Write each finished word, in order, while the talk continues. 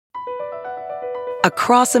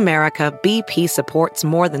Across America, BP supports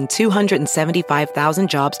more than 275,000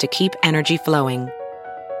 jobs to keep energy flowing.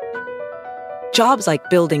 Jobs like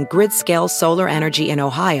building grid-scale solar energy in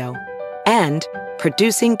Ohio and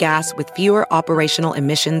producing gas with fewer operational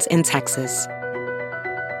emissions in Texas.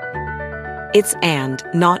 It's and,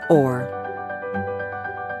 not or.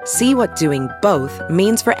 See what doing both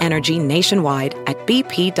means for energy nationwide at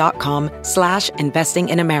bp.com/investing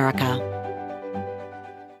in America.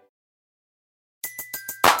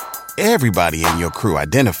 Everybody in your crew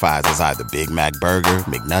identifies as either Big Mac Burger,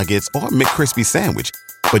 McNuggets, or McCrispy Sandwich.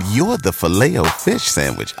 But you're the Filet-O-Fish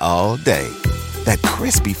Sandwich all day. That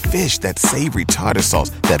crispy fish, that savory tartar sauce,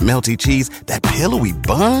 that melty cheese, that pillowy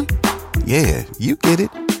bun. Yeah, you get it.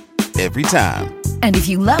 Every time. And if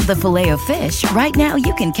you love the Filet-O-Fish, right now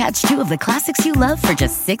you can catch two of the classics you love for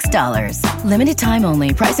just $6. Limited time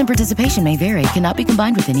only. Price and participation may vary. Cannot be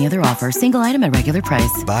combined with any other offer. Single item at regular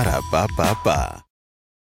price. Ba-da-ba-ba-ba.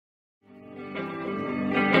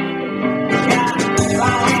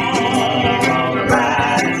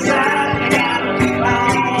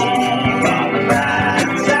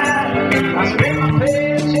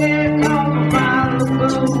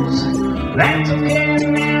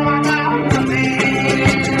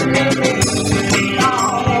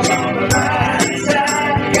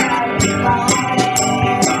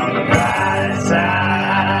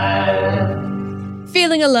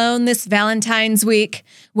 Feeling alone this Valentine's week?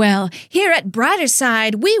 Well, here at Brighter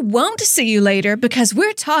Side, we won't see you later because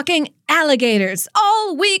we're talking alligators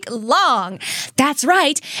all week long. That's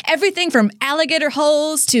right. Everything from alligator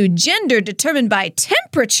holes to gender determined by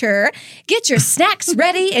temperature. Get your snacks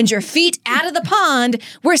ready and your feet out of the pond.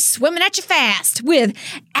 We're swimming at you fast with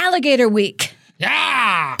Alligator Week.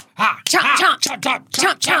 Yeah! Ha, Chomp, ha, chomp, chomp, chomp,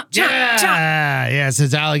 chomp, chomp, chomp, chomp. Yes,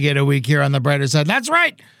 it's Alligator Week here on the Brighter Side. That's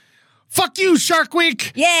right. Fuck you, Shark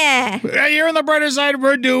Week. Yeah. Here on the Brighter Side,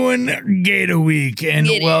 we're doing Gator Week. And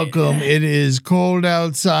welcome. It is cold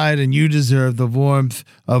outside, and you deserve the warmth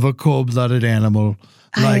of a cold-blooded animal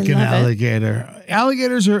like an alligator.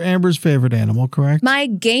 Alligators are Amber's favorite animal, correct? My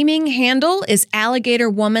gaming handle is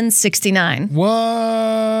AlligatorWoman69.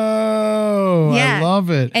 Whoa. Yeah. I love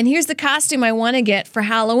it. And here's the costume I want to get for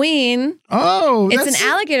Halloween. Oh, it's an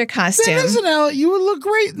alligator costume. That is an alligator. You would look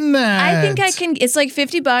great in that. I think I can. It's like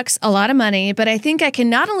 $50, a lot of money, but I think I can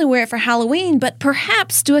not only wear it for Halloween, but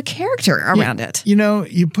perhaps do a character around it. You know,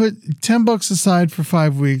 you put $10 aside for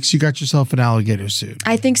 5 weeks, you got yourself an alligator suit.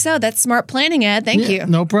 I think so. That's smart planning, Ed. Thank you.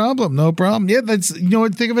 No problem. No problem. Yeah, that's, you know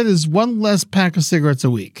what, think of it as one less pack of cigarettes a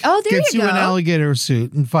week. Oh, there Gets you you go. an alligator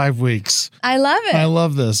suit in 5 weeks. I love it. I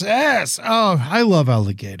love this. Yes. Oh, I love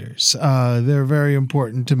alligators. They're very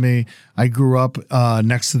important to me. I grew up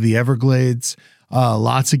next to the Everglades.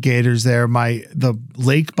 Lots of gators there. The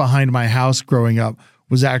lake behind my house growing up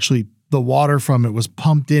was actually, the water from it was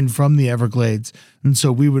pumped in from the Everglades. And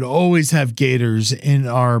so we would always have gators in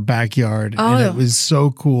our backyard. Oh. And it was so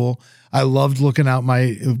cool. I loved looking out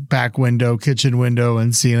my back window, kitchen window,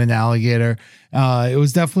 and seeing an alligator. It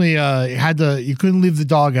was definitely you couldn't leave the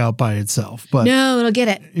dog out by itself. But no, it'll get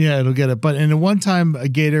it. Yeah, it'll get it. But in one time, a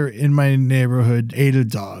gator in my neighborhood ate a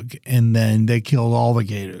dog, and then they killed all the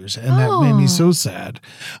gators, and that made me so sad.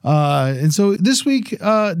 And so this week,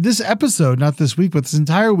 this episode, not this week, but this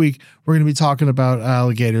entire week, we're going to be talking about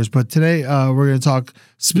alligators. But today, we're going to talk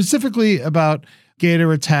specifically about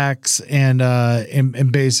gator attacks and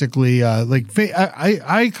basically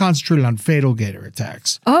I concentrated on fatal gator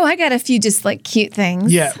attacks. Oh, I got a few just like cute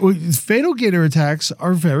things. Yeah, fatal gator attacks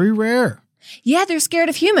are very rare. Yeah, they're scared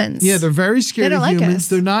of humans. Yeah, they're very scared of humans. Us.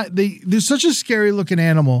 They're not. They're such a scary looking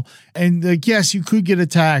animal, and like, yes, you could get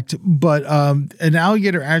attacked, but an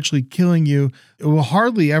alligator actually killing you, it will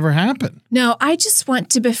hardly ever happen. No, I just want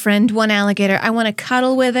to befriend one alligator. I want to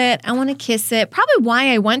cuddle with it. I want to kiss it. Probably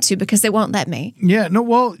why I want to, because they won't let me. Yeah, no.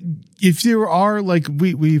 Well, if there are like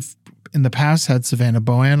we've in the past had Savannah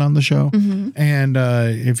Bohan on the show. Mm-hmm. And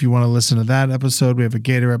if you want to listen to that episode, we have a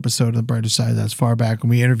gator episode of The Brighter Side that's far back. And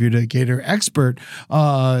we interviewed a gator expert,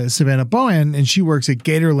 Savannah Bohan, and she works at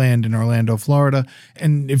Gatorland in Orlando, Florida.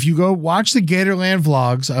 And if you go watch the Gatorland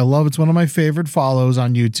vlogs, I love it's one of my favorite follows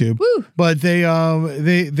on YouTube. Woo. But they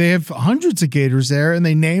have hundreds of gators there, and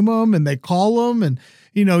they name them and they call them, and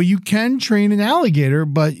you know, you can train an alligator,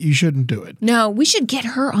 but you shouldn't do it. No, we should get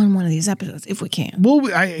her on one of these episodes if we can. Well,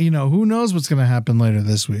 who knows what's going to happen later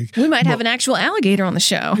this week? We might have an actual alligator on the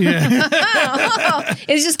show. Yeah.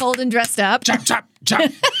 It's just Holden dressed up. Chop, chop,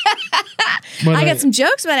 chop. I got some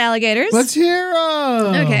jokes about alligators. Let's hear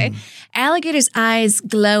them. Okay. Alligators' eyes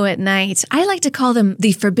glow at night. I like to call them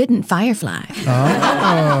the forbidden firefly.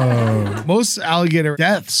 Oh. Most alligator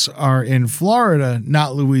deaths are in Florida,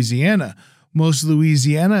 not Louisiana. most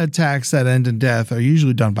Louisiana attacks that end in death are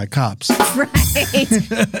usually done by cops.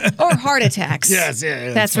 Right. Or heart attacks. Yes,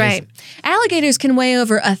 yeah. That's right. Alligators can weigh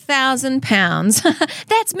over 1,000 pounds.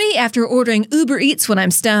 That's me after ordering Uber Eats when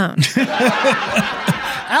I'm stoned.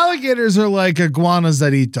 Alligators are like iguanas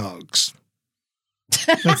that eat dogs.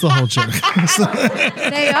 That's the whole joke.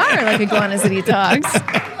 They are like iguanas that eat dogs.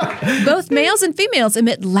 Both males and females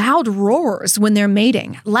emit loud roars when they're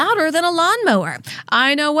mating, louder than a lawnmower.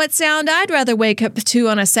 I know what sound I'd rather wake up to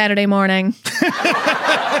on a Saturday morning.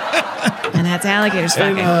 And that's alligators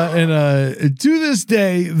fucking. And to this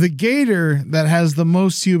day, the gator that has the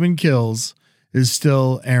most human kills is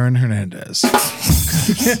still Aaron Hernandez.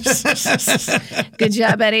 Good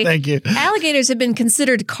job, Eddie. Thank you. Alligators have been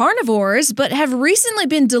considered carnivores, but have recently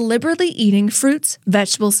been deliberately eating fruits,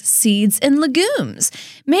 vegetables, seeds, and legumes.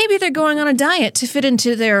 Maybe they're going on a diet to fit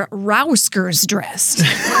into their Rouskers dress.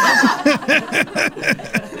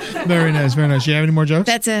 Very nice, very nice. Do you have any more jokes?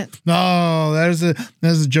 That's it. No, that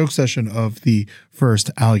is a joke session of the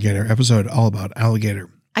first alligator episode, all about alligator.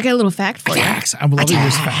 I got a little fact for you. Facts. I'm loving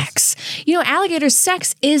this facts. You know, alligator's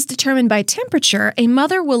sex is determined by temperature. A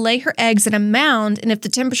mother will lay her eggs in a mound, and if the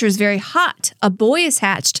temperature is very hot, a boy is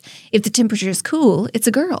hatched. If the temperature is cool, it's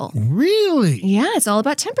a girl. Really? Yeah, it's all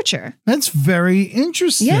about temperature. That's very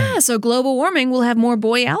interesting. Yeah, so global warming will have more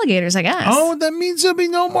boy alligators, I guess. Oh, that means there'll be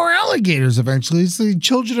no more alligators eventually. It's like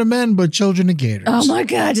children of men, but children of gators. Oh my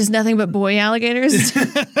God, just nothing but boy alligators?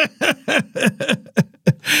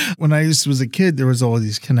 When I was a kid, there was all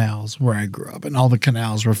these canals where I grew up, and all the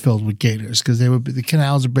canals were filled with gators because the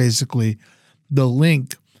canals are basically the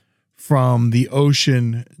link from the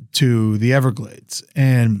ocean to the Everglades,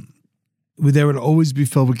 and they would always be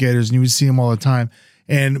filled with gators, and you would see them all the time.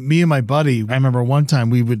 And me and my buddy, I remember one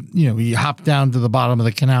time we hop down to the bottom of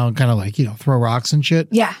the canal and kind of like, throw rocks and shit.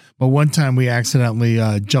 Yeah. But one time we accidentally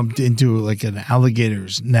jumped into like an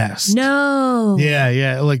alligator's nest. No.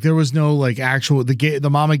 Yeah. Like there was no like actual, the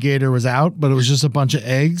mama gator was out, but it was just a bunch of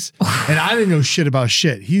eggs. And I didn't know shit about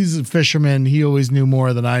shit. He's a fisherman. He always knew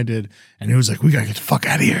more than I did. And he was like, we got to get the fuck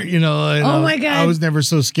out of here. And, oh my God. I was never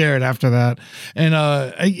so scared after that. And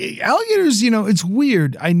alligators, it's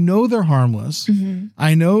weird. I know they're harmless. Mm-hmm.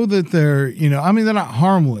 I know that they're, they're not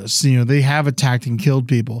harmless. They have attacked and killed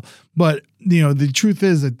people. But, the truth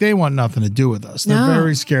is that they want nothing to do with us. They're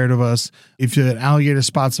very scared of us. If an alligator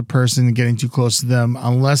spots a person getting too close to them,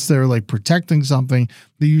 unless they're like protecting something,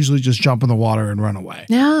 they usually just jump in the water and run away.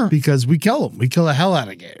 No. Because we kill them. We kill the hell out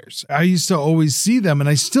of gators. I used to always see them, and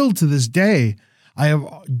I still to this day, I have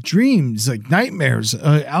dreams, like nightmares.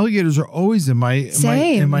 Alligators are always in my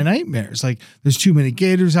nightmares. Like there's too many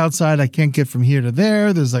gators outside. I can't get from here to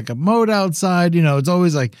there. There's like a moat outside. It's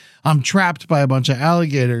always like I'm trapped by a bunch of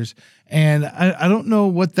alligators. And I don't know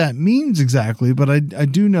what that means exactly, but I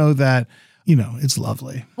do know that, it's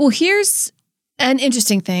lovely. Well, here's an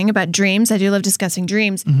interesting thing about dreams. I do love discussing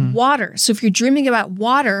dreams. Mm-hmm. Water. So if you're dreaming about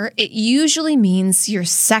water, it usually means your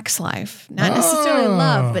sex life. Not necessarily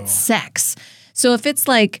love, but sex. So if it's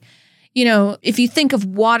like, if you think of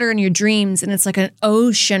water in your dreams and it's like an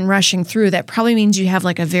ocean rushing through, that probably means you have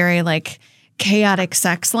like a very like chaotic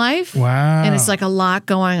sex life. Wow. And it's like a lot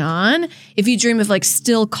going on. If you dream of like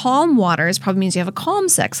still calm waters, probably means you have a calm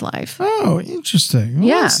sex life. Oh, interesting. Well,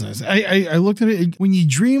 yeah. That's nice. I looked at it. When you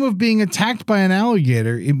dream of being attacked by an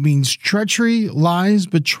alligator, it means treachery, lies,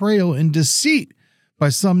 betrayal, and deceit by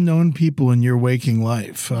some known people in your waking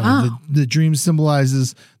life. The dream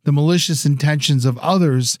symbolizes the malicious intentions of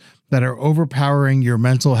others that are overpowering your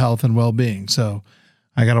mental health and well-being. So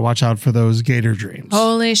I got to watch out for those gator dreams.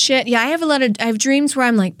 Holy shit. Yeah, I have dreams where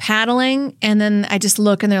I'm like paddling and then I just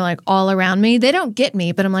look and they're like all around me. They don't get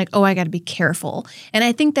me, but I'm like, oh, I got to be careful. And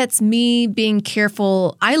I think that's me being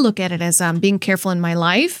careful. I look at it as being careful in my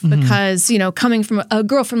life because, coming from a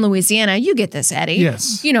girl from Louisiana, you get this, Eddie.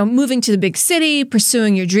 Yes. Moving to the big city,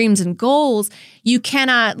 pursuing your dreams and goals, you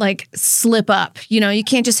cannot like slip up. You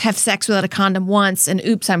can't just have sex without a condom once and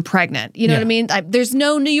oops, I'm pregnant. You know what I mean? There's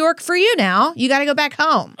no New York for you now. You got to go back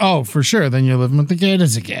home. Oh, for sure. Then you're living with the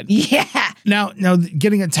gators again. Yeah. Now,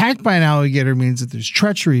 getting attacked by an alligator means that there's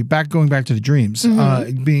treachery. Going back to the dreams,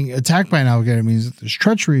 being attacked by an alligator means that there's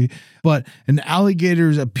treachery. But an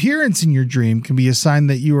alligator's appearance in your dream can be a sign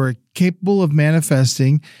that you are capable of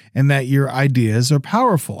manifesting and that your ideas are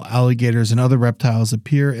powerful. Alligators and other reptiles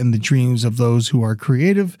appear in the dreams of those who are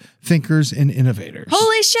creative thinkers and innovators.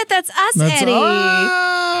 Holy shit, that's us, Eddie.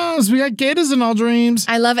 Us. We got gators in all dreams.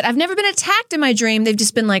 I love it. I've never been attacked in my dream. They've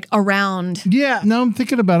just been like around. Yeah, now I'm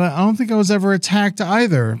thinking about it. I don't think I was ever attacked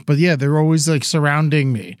either. But yeah, they're always like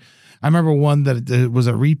surrounding me. I remember one that it was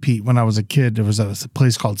a repeat when I was a kid. There was a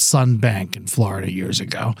place called Sun Bank in Florida years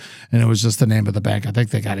ago, and it was just the name of the bank. I think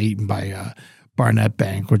they got eaten by Barnett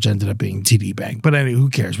Bank, which ended up being TD Bank. But anyway, who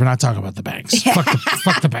cares? We're not talking about the banks. Yeah.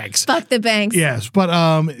 Fuck the banks. Fuck the banks. Yes, but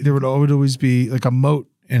there would always be like a moat,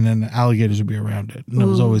 and then alligators would be around it. And it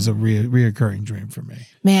was always a reoccurring dream for me.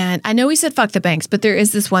 Man, I know we said fuck the banks, but there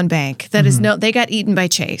is this one bank that is they got eaten by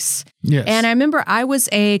Chase. Yes. And I remember I was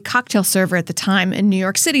a cocktail server at the time in New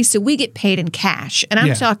York City, so we get paid in cash. And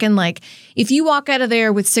I'm talking like, if you walk out of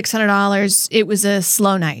there with $600, it was a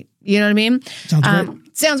slow night. You know what I mean? Sounds great.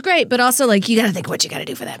 Sounds great, but also like you got to think what you got to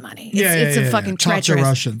do for that money. It's a fucking treacherous. Talk to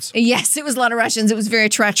Russians. Yes, it was a lot of Russians. It was very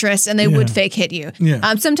treacherous, and they would fake hit you.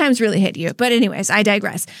 Yeah. Sometimes really hit you. But anyways, I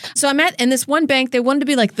digress. So I'm in this one bank. They wanted to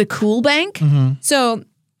be like the cool bank. So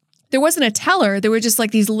there wasn't a teller. There were just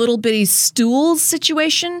like these little bitty stools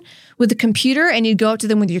situation with the computer, and you'd go up to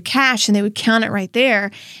them with your cash, and they would count it right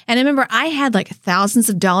there. And I remember I had like thousands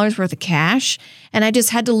of dollars worth of cash, and I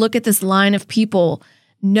just had to look at this line of people,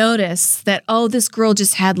 notice that, oh, this girl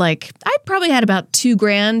just had like, I probably had about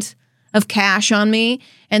 $2,000 of cash on me.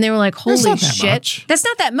 And they were like, holy shit. That's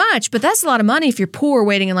not that much, but that's a lot of money if you're poor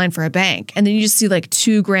waiting in line for a bank. And then you just see like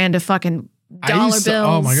 $2,000 of fucking dollar bills.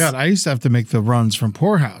 Oh my God. I used to have to make the runs from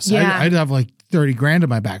Poorhouse. Yeah. I'd have like 30 grand in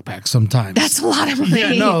my backpack sometimes. That's a lot of money.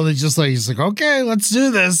 Yeah, no, he's like, okay, let's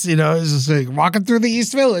do this. You know, it's just like walking through the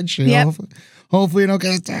East Village. You know, hopefully you don't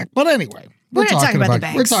get attacked. But anyway. We're not talking about the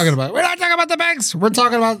banks. We're not talking about the banks. We're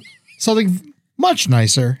talking about something much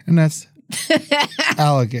nicer, and that's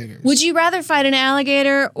alligators. Would you rather fight an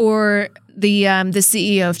alligator or the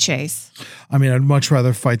CEO of Chase? I mean, I'd much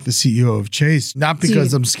rather fight the CEO of Chase, not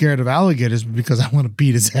because I'm scared of alligators, but because I want to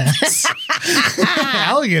beat his ass.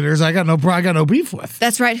 Alligators, I got no beef with.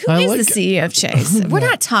 That's right. Who is the CEO of Chase? We're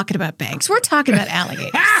not talking about banks. We're talking about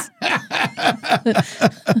alligators.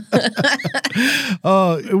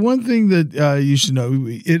 One thing that you should know,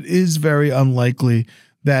 it is very unlikely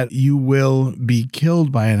that you will be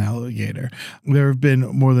killed by an alligator. There have been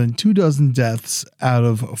more than 24 deaths out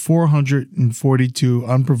of 442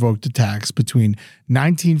 unprovoked attacks between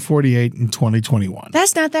 1948 and 2021.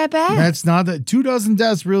 That's not that bad. That's not that 24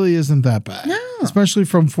 deaths really isn't that bad. No. Especially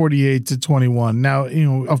from 48 to 21. Now, you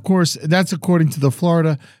know, of course, that's according to the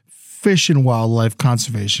Florida Fish and Wildlife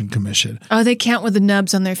Conservation Commission. Oh, they count with the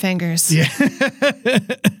nubs on their fingers. Yeah.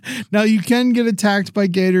 Now, you can get attacked by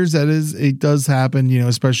gators. It does happen, you know,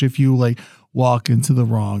 especially if you like walk into the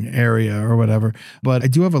wrong area or whatever. But I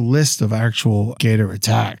do have a list of actual gator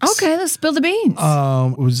attacks. Okay, let's spill the beans.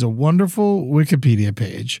 It was a wonderful Wikipedia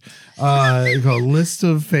page called List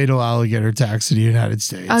of Fatal Alligator Attacks in the United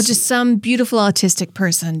States. Oh, just some beautiful autistic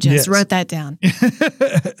person just wrote that down.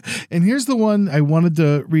 And here's the one I wanted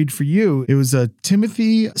to read for you. It was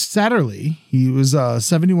Timothy Satterley. He was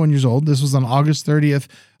 71 years old. This was on August 30th,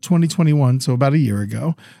 2021, so about a year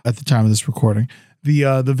ago at the time of this recording.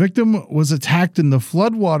 The victim was attacked in the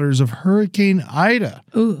floodwaters of Hurricane Ida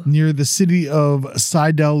near the city of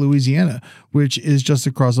Sidell, Louisiana, which is just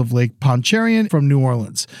across of Lake Pontchartrain from New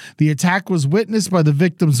Orleans. The attack was witnessed by the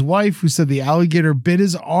victim's wife, who said the alligator bit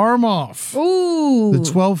his arm off. Ooh. The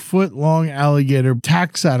 12-foot-long alligator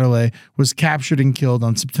attacked Saturday was captured and killed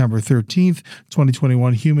on September 13th,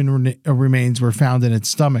 2021. Human remains were found in its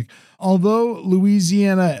stomach. Although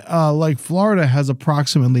Louisiana, like Florida, has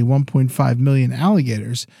approximately 1.5 million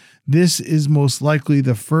alligators, this is most likely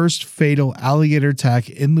the first fatal alligator attack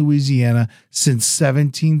in Louisiana since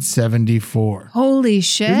 1774. Holy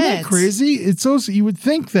shit. Isn't that crazy? It's also, you would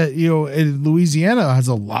think that, you know, Louisiana has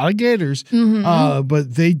a lot of gators,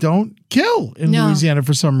 but they don't kill in Louisiana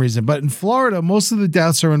for some reason. But in Florida, most of the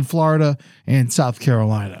deaths are in Florida and South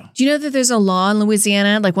Carolina. Do you know that there's a law in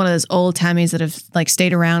Louisiana, like one of those old timmies that have like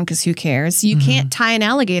stayed around because who cares? You can't tie an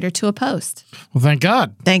alligator to a post. Well, thank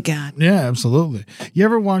God. Thank God. Yeah, absolutely. You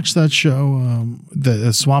ever watch that show,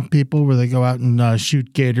 the Swamp People, where they go out and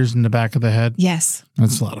shoot gators in the back of the head? Yes.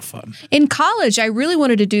 That's a lot of fun. In college, I really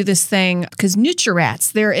wanted to do this thing because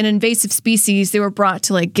nutria-rats, they're an invasive species. They were brought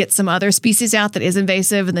to like get some other species out that is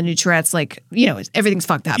invasive, and the nutria-rats, like, you know, everything's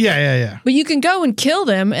fucked up. Yeah. But you can go and kill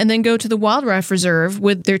them and then go to the wildlife reserve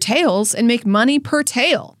with their tails and make money per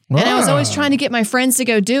tail. And I was always trying to get my friends to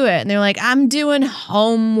go do it. And they're like, I'm doing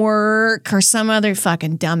homework or some other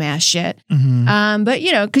fucking dumbass shit. But,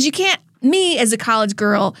 you know, because you can't, me as a college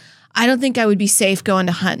girl, I don't think I would be safe going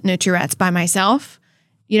to hunt nutria-rats by myself.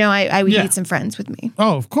 You know, I would need some friends with me.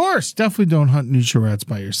 Oh, of course. Definitely don't hunt nutria-rats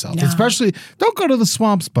by yourself. No. Especially, don't go to the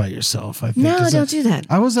swamps by yourself, I think. No, don't do that.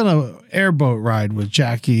 I was on an airboat ride with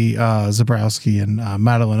Jackie Zabrowski and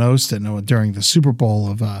Madeline Ostin during the Super Bowl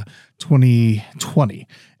of 2020.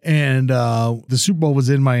 And the Super Bowl was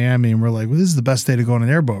in Miami, and we're like, well, this is the best day to go on an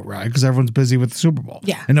airboat ride because everyone's busy with the Super Bowl.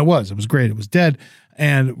 Yeah. And it was great. It was dead.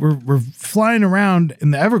 And we're flying around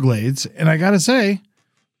in the Everglades. And I got to say,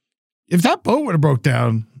 if that boat would have broke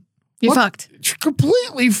down, you're fucked.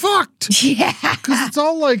 Completely fucked. Yeah. Because it's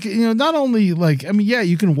all like, not only like,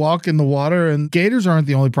 you can walk in the water, and gators aren't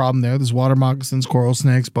the only problem there. There's water moccasins, coral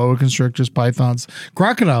snakes, boa constrictors, pythons,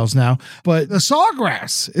 crocodiles now. But the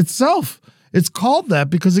sawgrass itself, it's called that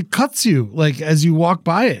because it cuts you like as you walk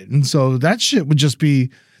by it. And so that shit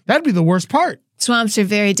that'd be the worst part. Swamps are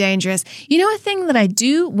very dangerous. You know, a thing that I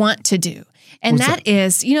do want to do, and What's that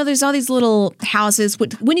is, there's all these little houses.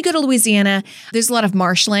 When you go to Louisiana, there's a lot of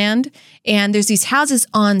marshland, and there's these houses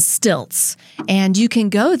on stilts, and you can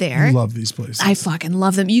go there. I love these places. I fucking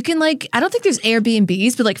love them. You can I don't think there's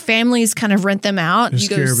Airbnbs, but families kind of rent them out. There's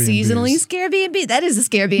you go seasonally. Scarebnb. That is a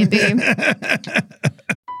Scarebnb.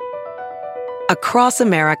 Across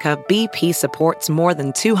America, BP supports more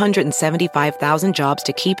than 275,000 jobs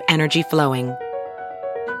to keep energy flowing.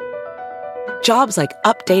 Jobs like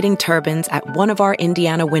updating turbines at one of our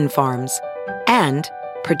Indiana wind farms and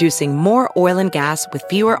producing more oil and gas with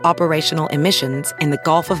fewer operational emissions in the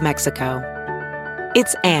Gulf of Mexico.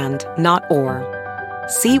 It's and, not or.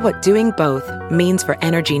 See what doing both means for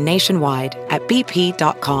energy nationwide at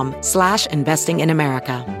bp.com/investing in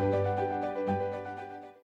America.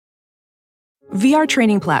 VR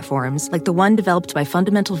training platforms, like the one developed by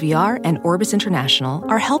Fundamental VR and Orbis International,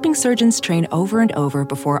 are helping surgeons train over and over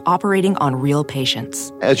before operating on real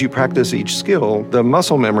patients. As you practice each skill, the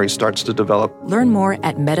muscle memory starts to develop. Learn more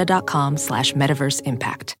at meta.com/metaverse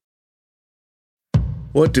impact.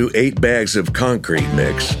 What do 8 bags of concrete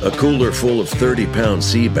mix, a cooler full of 30-pound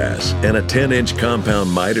sea bass, and a 10-inch compound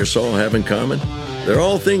miter saw have in common? They're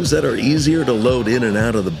all things that are easier to load in and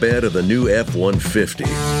out of the bed of the new F-150.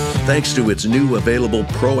 Thanks to its new available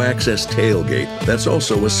Pro Access tailgate that's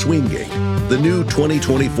also a swing gate. The new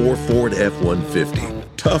 2024 Ford F-150.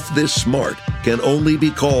 Tough this smart can only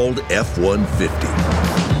be called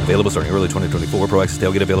F-150. Available starting early 2024. Pro Access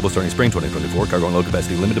tailgate available starting spring 2024. Cargo and load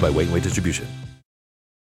capacity limited by weight and weight distribution.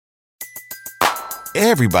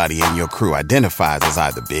 Everybody in your crew identifies as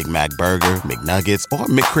either Big Mac Burger, McNuggets, or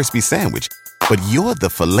McCrispy Sandwich. But you're the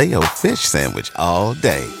Filet-O-Fish Sandwich all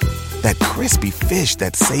day. That crispy fish,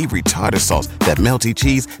 that savory tartar sauce, that melty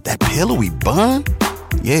cheese, that pillowy bun.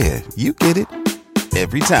 Yeah, you get it.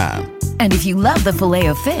 Every time. And if you love the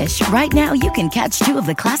Filet-O-Fish, right now you can catch 2 of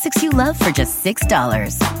the classics you love for just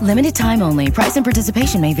 $6. Limited time only. Price and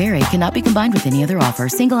participation may vary. Cannot be combined with any other offer.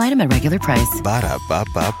 Single item at regular price.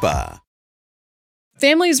 Ba-da-ba-ba-ba.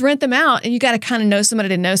 Families rent them out, and you got to kind of know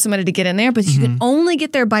somebody to get in there, but you can only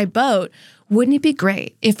get there by boat. Wouldn't it be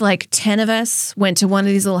great if 10 of us went to one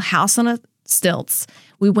of these little house on stilts?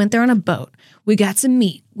 We went there on a boat. We got some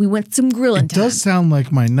meat. We went some grilling time. It does sound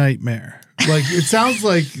like my nightmare. It sounds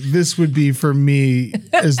like this would be for me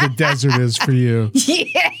as the desert is for you.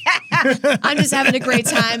 Yeah. I'm just having a great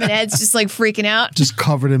time, and Ed's just freaking out. Just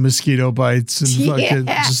covered in mosquito bites and fucking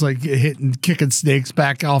just kicking snakes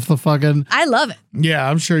back off the fucking. I love it. Yeah,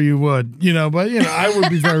 I'm sure you would. I would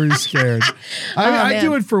be very scared. I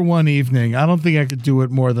do it for one evening. I don't think I could do it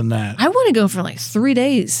more than that. I want to go for 3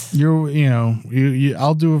 days.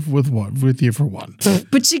 I'll do it with you for one.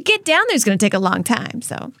 But to get down there is going to take a long time.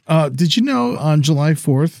 So, did you know on July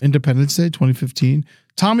 4th, Independence Day, 2015?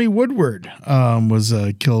 Tommy Woodward was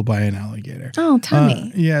killed by an alligator. Oh,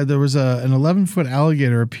 Tommy. There was an 11-foot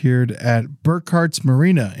alligator appeared at Burkhart's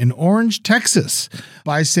Marina in Orange, Texas.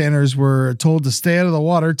 Bystanders were told to stay out of the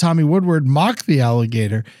water. Tommy Woodward mocked the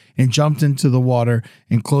alligator and jumped into the water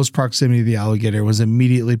in close proximity to the alligator, was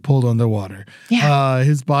immediately pulled underwater. Yeah.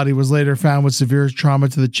 His body was later found with severe trauma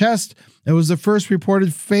to the chest. It was the first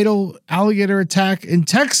reported fatal alligator attack in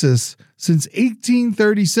Texas since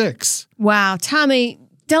 1836. Wow, Tommy,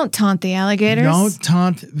 don't taunt the alligators. Don't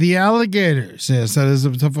taunt the alligators. Yes, that is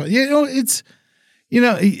a tough one.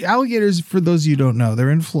 Alligators, for those of you who don't know,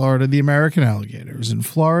 they're in Florida. The American alligator is in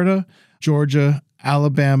Florida, Georgia,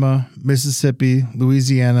 Alabama, Mississippi,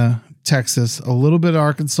 Louisiana, Texas, a little bit of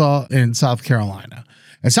Arkansas, and South Carolina.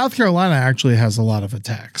 And South Carolina actually has a lot of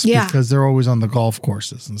attacks because they're always on the golf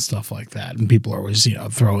courses and stuff like that. And people are always,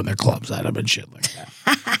 throwing their clubs at them and shit like that.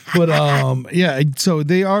 But yeah, so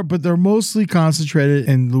they are, but they're mostly concentrated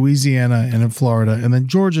in Louisiana and in Florida, and then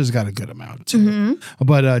Georgia's got a good amount too. Mm-hmm.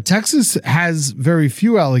 But Texas has very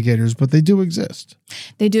few alligators, but they do exist.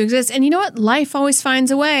 They do exist. And you know what? Life always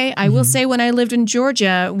finds a way. I will say when I lived in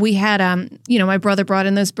Georgia, we had, my brother brought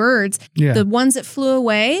in those birds. Yeah. The ones that flew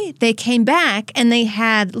away, they came back and they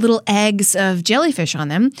had little eggs of jellyfish on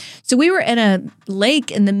them. So we were in a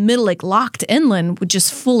lake in the middle, like locked inland, with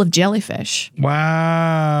just full of jellyfish.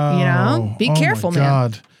 Wow. Be careful, man.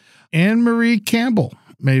 God. Anne Marie Campbell.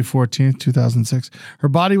 May 14th, 2006. Her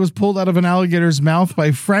body was pulled out of an alligator's mouth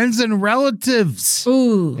by friends and relatives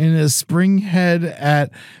in a spring head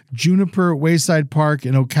at Juniper Wayside Park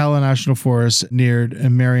in Ocala National Forest near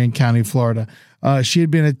Marion County, Florida. She had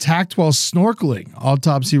been attacked while snorkeling.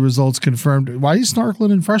 Autopsy results confirmed. Why are you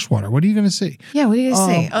snorkeling in freshwater? What are you going to see? Yeah, what are you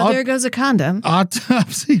going to see? There goes a condom.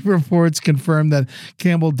 Autopsy reports confirmed that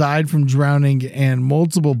Campbell died from drowning and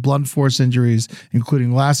multiple blunt force injuries,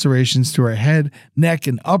 including lacerations to her head, neck,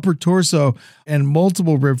 and upper torso, and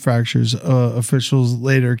multiple rib fractures. Officials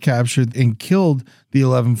later captured and killed the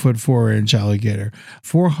 11-foot 4-inch alligator,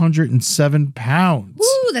 407 pounds.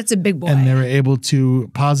 Woo, that's a big boy. And they were able to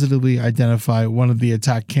positively identify one of the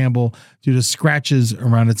attacked Campbell due to scratches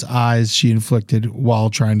around its eyes she inflicted while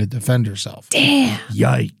trying to defend herself. Damn.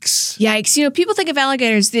 Yikes. Yikes. People think of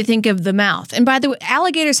alligators, they think of the mouth. And by the way,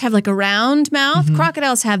 alligators have like a round mouth. Mm-hmm.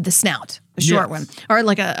 Crocodiles have the snout, a short one, or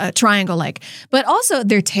like a triangle like. But also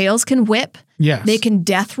their tails can whip. Yes. They can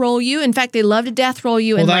death roll you. In fact, they love to death roll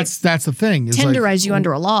you and that's the thing. It's tenderize you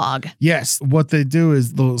under a log. Yes. What they do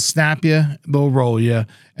is they'll snap you, they'll roll you,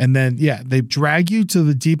 and then, they drag you to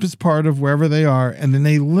the deepest part of wherever they are, and then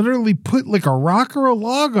they literally put like a rock or a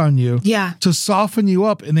log on you to soften you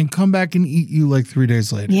up and then come back and eat you like 3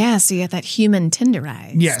 days later. Yeah, so you get that human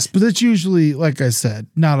tenderized. Yes, but it's usually, like I said,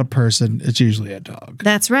 not a person. It's usually a dog.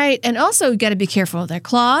 That's right. And also, you got to be careful with their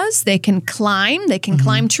claws. They can climb. They can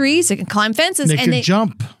climb trees. They can climb fences. They can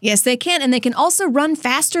jump. Yes, they can. And they can also run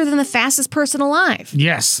faster than the fastest person alive.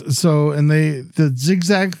 Yes. So, and the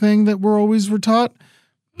zigzag thing that we're taught,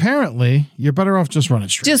 apparently, you're better off just running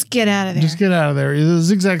straight. Just get out of there. Just get out of there. The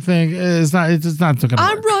zigzag thing is not. It's not going to work.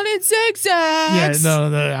 I'm running zigzags. Yeah,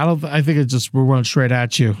 no, I don't. I think it's just we're running straight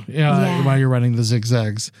at you. While you're running the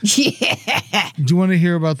zigzags. Yeah. Do you want to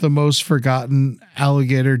hear about the most forgotten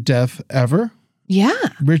alligator death ever? Yeah.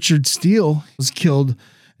 Richard Steele was killed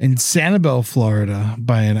in Sanibel, Florida,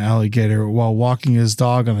 by an alligator while walking his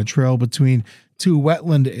dog on a trail between two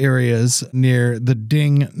wetland areas near the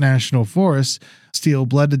Ding National Forest. Steele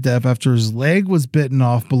bled to death after his leg was bitten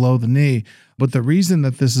off below the knee. But the reason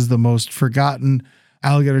that this is the most forgotten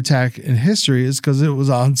alligator attack in history is because it was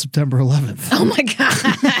on September 11th. Oh my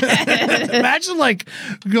God. Imagine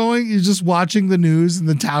you're just watching the news and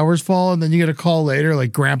the towers fall and then you get a call later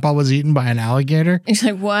like grandpa was eaten by an alligator. It's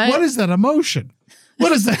like, what? What is that emotion?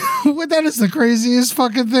 What is that? That is the craziest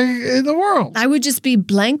fucking thing in the world. I would just be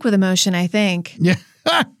blank with emotion, I think. Yeah.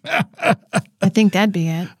 I think that'd be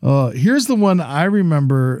it. Here's the one I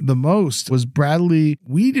remember the most was Bradley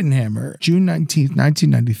Wiedenhammer, June 19th,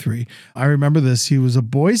 1993. I remember this. He was a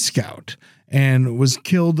Boy Scout and was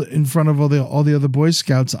killed in front of all the other Boy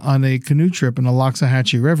Scouts on a canoe trip in the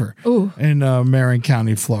Loxahatchee River in Marion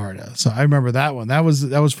County, Florida. So I remember that one. That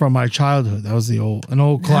was from my childhood. That was an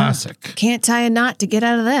old classic. Can't tie a knot to get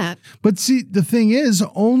out of that. But see, the thing is,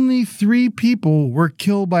 only 3 people were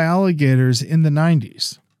killed by alligators in the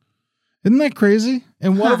 90s. Isn't that crazy?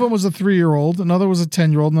 And one of them was a 3-year-old, another was a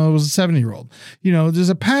 10-year-old, another was a 7-year-old. There's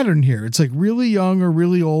a pattern here. It's like really young or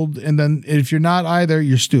really old, and then if you're not either,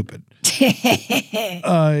 you're stupid.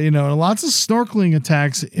 And lots of snorkeling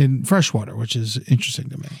attacks in freshwater, which is interesting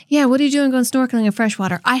to me. Yeah, what are you doing going snorkeling in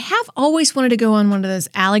freshwater? I have always wanted to go on one of those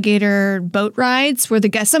alligator boat rides where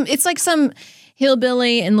it's like some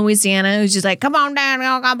hillbilly in Louisiana who's just like, come on down.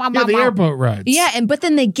 The airboat rides. Yeah, but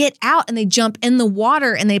then they get out and they jump in the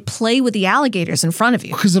water and they play with the alligators in front of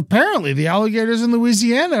you. Because apparently the alligators in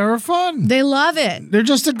Louisiana are fun. They love it. They're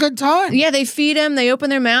just a good time. Yeah, they feed them. They open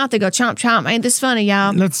their mouth. They go, chomp, chomp. Ain't this funny,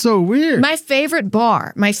 y'all? That's so weird. My favorite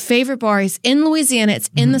bar is in Louisiana. It's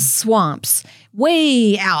in the swamps.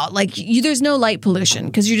 Way out. There's no light pollution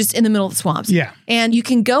because you're just in the middle of the swamps. Yeah. And you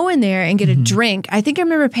can go in there and get a drink. I think I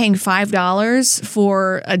remember paying $5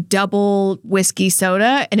 for a double whiskey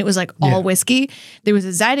soda, and it was all whiskey. There was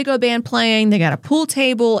a Zydeco band playing. They got a pool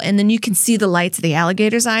table, and then you can see the lights of the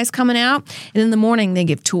alligator's eyes coming out. And in the morning, they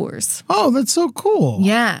give tours. Oh, that's so cool.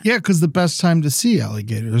 Yeah. Yeah, because the best time to see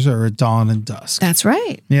alligators are at dawn and dusk. That's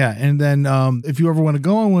right. Yeah, and then if you ever want to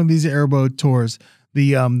go on one of these airboat tours,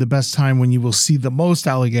 the best time when you will see the most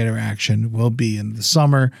alligator action will be in the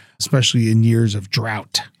summer, especially in years of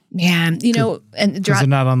drought. Yeah, and because they're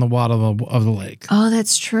not on the water of the lake. Oh,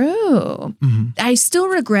 that's true. I still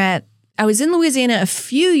regret. I was in Louisiana a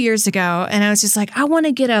few years ago, and I was just like, I want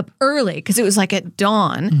to get up early because it was like at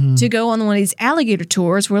dawn to go on one of these alligator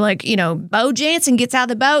tours where, like, Bo Jansen gets out of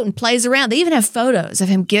the boat and plays around. They even have photos of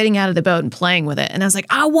him getting out of the boat and playing with it. And I was like,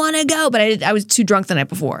 I want to go, but I was too drunk the night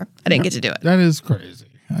before. I didn't get to do it. That is crazy.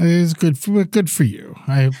 It's good for you.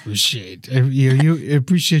 I appreciate you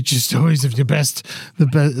appreciate your stories of the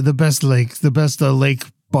best lakes, the best lake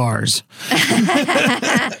bars.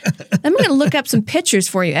 I'm going to look up some pictures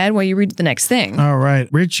for you, Ed, while you read the next thing. All right.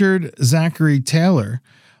 Richard Zachary Taylor,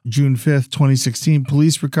 June 5th, 2016.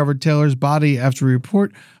 Police recovered Taylor's body after a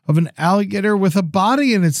report of an alligator with a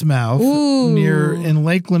body in its mouth in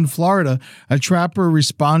Lakeland, Florida. A trapper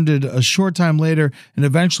responded a short time later and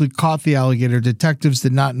eventually caught the alligator. Detectives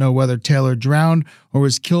did not know whether Taylor drowned or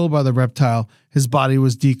was killed by the reptile. His body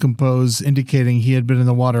was decomposed, indicating he had been in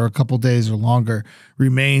the water a couple days or longer.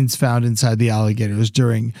 Remains found inside the alligators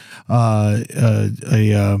during what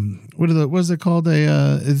is it called?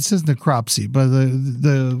 It says necropsy, but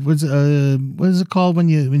what is it called when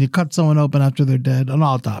you cut someone open after they're dead? An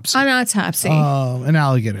autopsy. An autopsy. An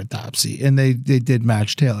alligator autopsy, and they did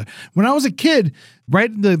match Taylor. When I was a kid, right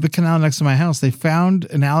in the canal next to my house, they found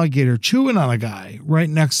an alligator chewing on a guy right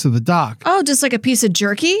next to the dock. Oh, just like a piece of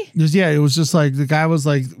jerky? It was just like the guy was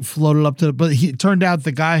like floated up to, but it turned out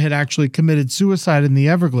the guy had actually committed suicide in the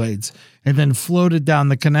Everglades and then floated down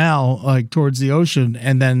the canal like towards the ocean,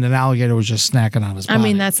 and then an alligator was just snacking on his body. I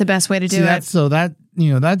mean, that's the best way to do it. So that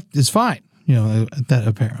is fine. That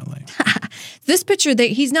apparently. This picture,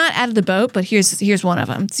 he's not out of the boat, but here's one of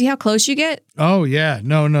them. See how close you get? Oh, yeah.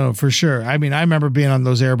 No, for sure. I mean, I remember being on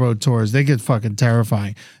those airboat tours. They get fucking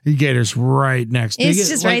terrifying. The gator's right next. It's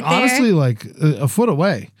just right there. Honestly, like a foot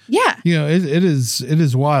away. Yeah. It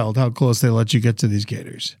is wild how close they let you get to these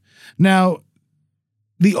gators. Now,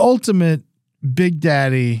 the ultimate Big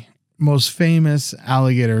Daddy, most famous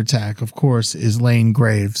alligator attack, of course, is Lane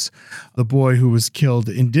Graves, the boy who was killed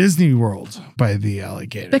in Disney World by the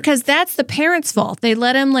alligator. Because that's the parents' fault. They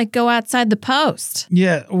let him go outside the post.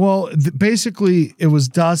 Yeah, well, basically it was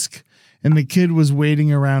dusk and the kid was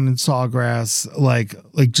wading around in sawgrass, like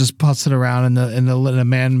just pussing around in a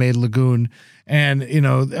man-made lagoon. And,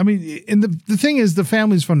 the thing is, the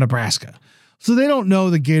family's from Nebraska. So they don't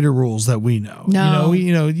know the gator rules that we know. No.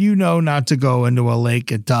 You know not to go into a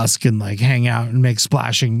lake at dusk and hang out and make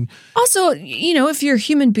splashing. Also, if you're a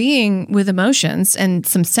human being with emotions and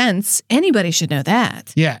some sense, anybody should know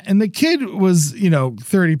that. Yeah. And the kid was,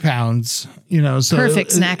 30 pounds, so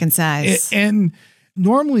perfect snacking size. And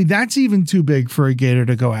normally that's even too big for a gator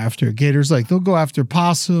to go after. Gators, they'll go after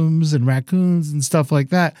possums and raccoons and stuff like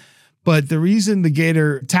that. But the reason the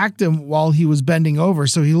gator attacked him while he was bending over,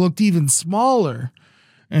 so he looked even smaller.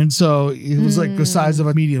 And so it was like the size of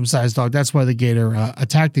a medium-sized dog. That's why the gator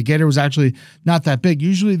attacked. The gator was actually not that big.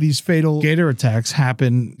 Usually these fatal gator attacks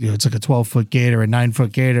happen, it's like a 12-foot gator, a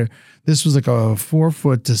 9-foot gator. This was like a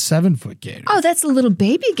 4-foot to 7-foot gator. Oh, that's a little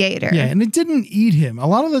baby gator. Yeah, and it didn't eat him. A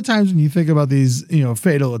lot of the times when you think about these,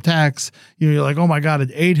 fatal attacks, you're like, oh my God, it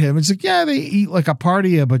ate him. It's like, yeah, they eat like a part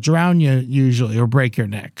of you, but drown you usually or break your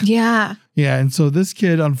neck. Yeah. Yeah, and so this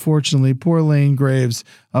kid, unfortunately, poor Lane Graves,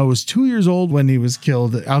 was 2 years old when he was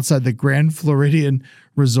killed outside the Grand Floridian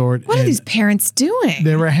Resort. What are these parents doing?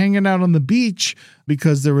 They were hanging out on the beach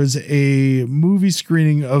because there was a movie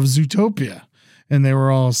screening of Zootopia. And they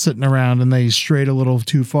were all sitting around and they strayed a little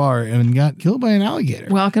too far and got killed by an alligator.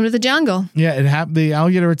 Welcome to the jungle. Yeah, the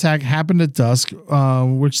alligator attack happened at dusk,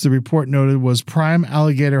 which the report noted was prime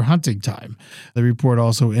alligator hunting time. The report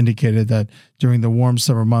also indicated that during the warm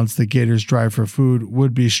summer months, the gator's drive for food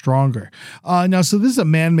would be stronger. So this is a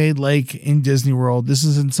man-made lake in Disney World. This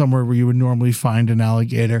isn't somewhere where you would normally find an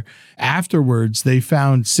alligator. Afterwards, they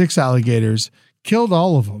found 6 alligators, killed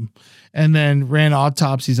all of them, and then ran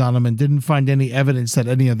autopsies on them and didn't find any evidence that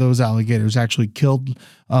any of those alligators actually killed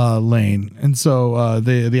Lane. And so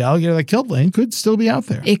the alligator that killed Lane could still be out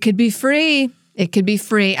there. It could be free. It could be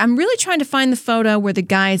free. I'm really trying to find the photo where the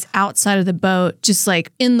guy's outside of the boat, just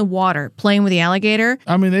in the water, playing with the alligator.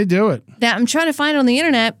 I mean, they do it. That I'm trying to find it on the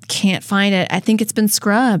internet. Can't find it. I think it's been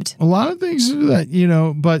scrubbed. A lot of things do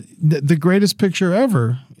that, but the greatest picture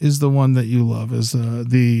ever is the one that you love, is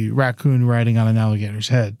the raccoon riding on an alligator's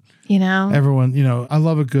head. Everyone, I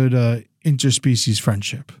love a good interspecies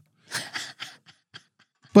friendship.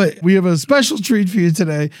 But we have a special treat for you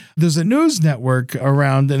today. There's a news network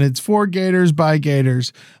around, and it's for gators by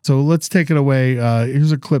gators. So let's take it away.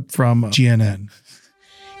 Here's a clip from GNN.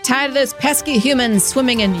 Tired of those pesky humans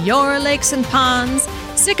swimming in your lakes and ponds?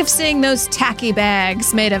 Sick of seeing those tacky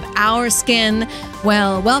bags made of our skin?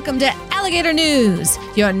 Well, welcome to Alligator News,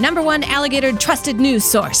 your number one alligator trusted news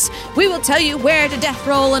source. We will tell you where to death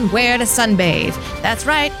roll and where to sunbathe. That's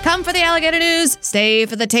right, come for the alligator news, stay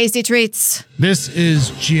for the tasty treats. This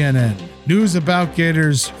is GNN. News about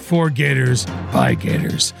gators, for gators, by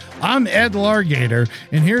gators. I'm Ed Largator,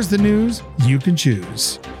 and here's the news you can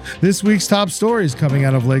choose. This week's top stories coming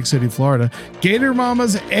out of Lake City, Florida. Gator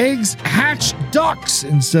mama's eggs hatch ducks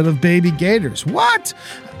instead of baby gators. What?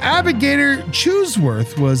 Abigail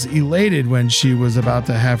Chewsworth was elated when she was about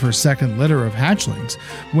to have her second litter of hatchlings,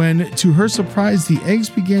 when, to her surprise, the eggs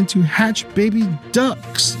began to hatch baby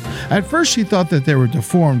ducks. At first, she thought that they were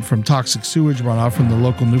deformed from toxic sewage runoff from the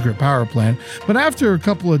local nuclear power plant, but after a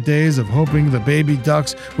couple of days of hoping the baby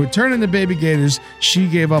ducks would turn into baby gators, she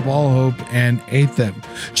gave up all hope and ate them.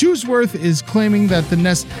 Chewsworth is claiming that the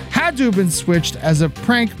nest had to have been switched as a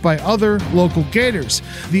prank by other local gators.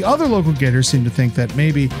 The other local gators seem to think that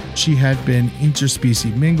maybe she had been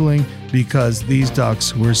interspecies mingling because these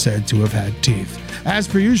ducks were said to have had teeth. As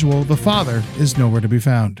per usual, the father is nowhere to be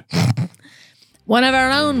found. One of our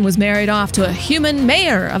own was married off to a human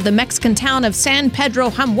mayor of the Mexican town of San Pedro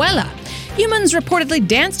Jamuela. Humans reportedly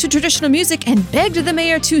danced to traditional music and begged the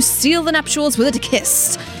mayor to seal the nuptials with a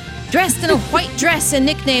kiss. Dressed in a white dress and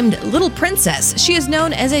nicknamed Little Princess, she is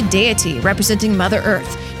known as a deity representing Mother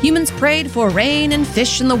Earth. Humans prayed for rain and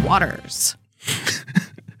fish in the waters.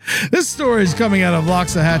 This story is coming out of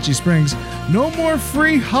Loxahatchee Springs. No more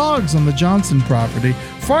free hogs on the Johnson property.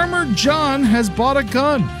 Farmer John has bought a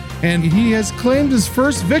gun, and he has claimed his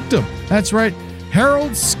first victim. That's right.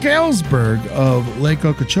 Harold Scalesberg of Lake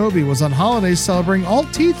Okeechobee was on holiday celebrating All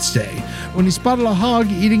Teeth's Day when he spotted a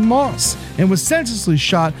hog eating moss and was senselessly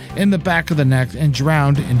shot in the back of the neck and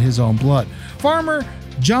drowned in his own blood. Farmer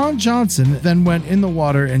John Johnson then went in the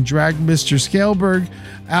water and dragged Mr. Scalesberg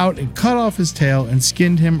out and cut off his tail and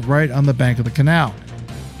skinned him right on the bank of the canal.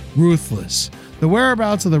 Ruthless. The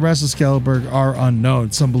whereabouts of the rest of Scalesberg are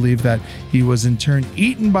unknown. Some believe that he was in turn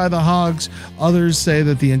eaten by the hogs. Others say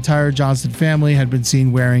that the entire Johnson family had been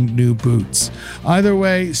seen wearing new boots. Either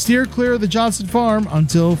way, steer clear of the Johnson farm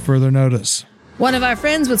until further notice. One of our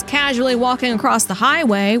friends was casually walking across the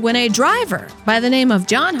highway when a driver by the name of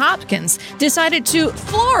John Hopkins decided to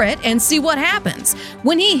floor it and see what happens.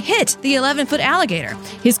 When he hit the 11-foot alligator,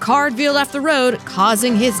 his car veered off the road,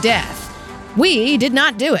 causing his death. We did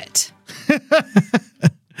not do it.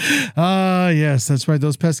 Yes, that's right.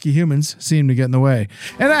 Those pesky humans seem to get in the way.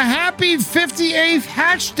 And a happy 58th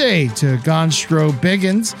hatch day to Gonstro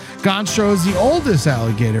Biggins. Gonstro is the oldest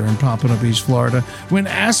alligator in Pompano Beach, Florida. When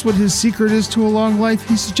asked what his secret is to a long life,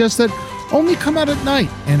 he suggests that only come out at night,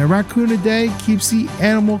 and a raccoon a day keeps the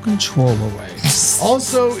animal control away.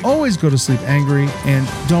 Also, always go to sleep angry, and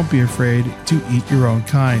don't be afraid to eat your own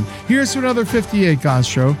kind. Here's to another 58,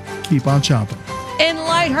 Gonstro. Keep on chomping. In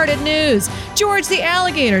lighthearted news, George the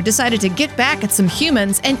alligator decided to get back at some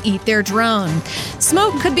humans and eat their drone.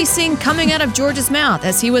 Smoke could be seen coming out of George's mouth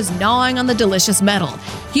as he was gnawing on the delicious metal.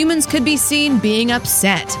 Humans could be seen being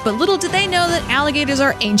upset, but little did they know that alligators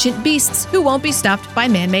are ancient beasts who won't be stopped by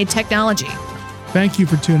man-made technology. Thank you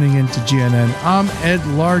for tuning in to GNN. I'm Ed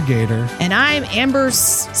Largator. And I'm Amber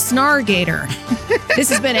Snargator. This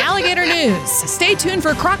has been Alligator News. Stay tuned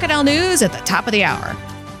for crocodile news at the top of the hour.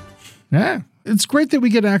 Yeah. It's great that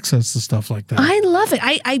we get access to stuff like that. I love it.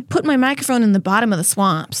 I put my microphone in the bottom of the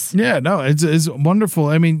swamps. Yeah, no, it's wonderful.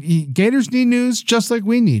 I mean, gators need news just like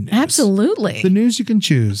we need news. Absolutely. The news you can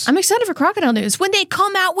choose. I'm excited for crocodile news when they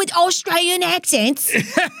come out with Australian accents.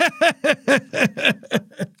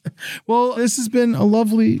 Well, this has been a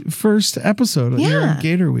lovely first episode here in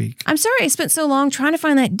Gator Week. I'm sorry I spent so long trying to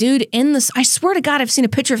find that dude in the... I swear to God, I've seen a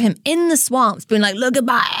picture of him in the swamps being like, look at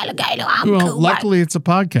my alligator, I'm cool. Luckily, it's a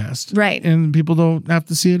podcast. Right. And people don't have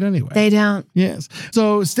to see it anyway. They don't. Yes.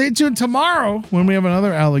 So stay tuned tomorrow when we have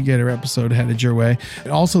another alligator episode headed your way.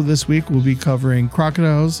 Also this week, we'll be covering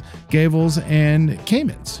crocodiles, gavels, and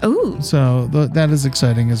caimans. Ooh. So that is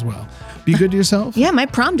exciting as well. Be good to yourself. Yeah, my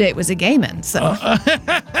prom date was a gay man, so.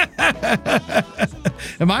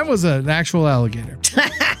 And mine was an actual alligator.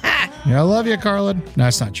 Yeah, I love you, Carlin. No,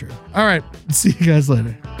 that's not true. All right. See you guys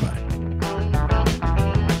later. Bye.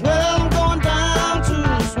 Well, I'm going down to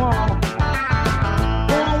the swamp.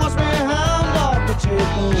 Gonna wash my hand off the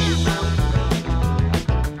chicken.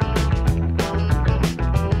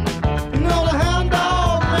 You know the hound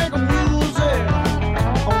dog make music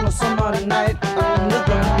on a summer night in the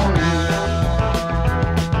dawn.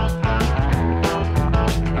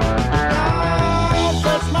 Now,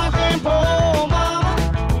 that's my game pole, mama.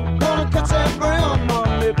 Gonna catch that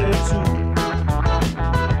grandma, maybe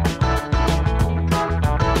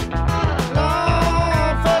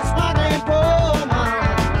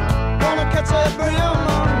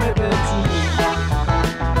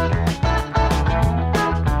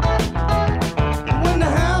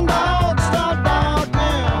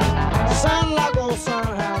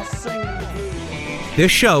This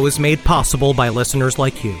show is made possible by listeners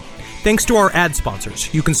like you. Thanks to our ad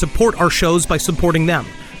sponsors, you can support our shows by supporting them.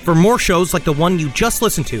 For more shows like the one you just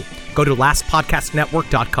listened to, go to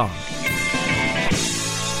lastpodcastnetwork.com.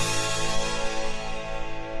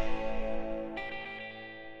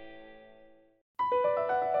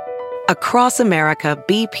 Across America,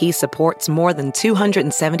 BP supports more than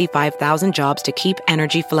 275,000 jobs to keep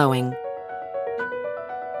energy flowing.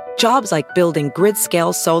 Jobs like building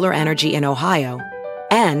grid-scale solar energy in Ohio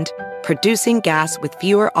and producing gas with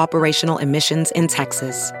fewer operational emissions in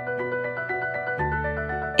Texas.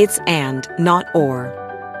 It's and, not or.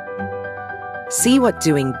 See what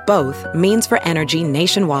doing both means for energy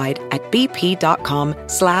nationwide at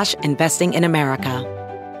bp.com/investing in America.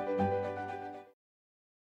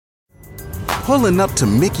 Pulling up to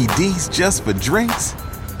Mickey D's just for drinks?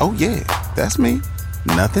 Oh yeah, that's me.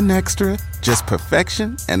 Nothing extra, just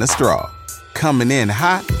perfection and a straw. Coming in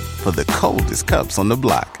hot for the coldest cups on the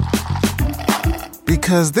block.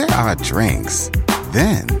 Because there are drinks.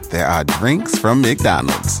 Then there are drinks from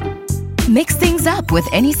McDonald's. Mix things up with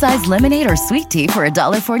any size lemonade or sweet tea for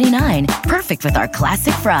 $1.49. Perfect with our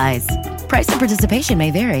classic fries. Price and participation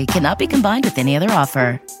may vary. Cannot be combined with any other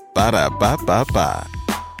offer. Ba-da-ba-ba-ba.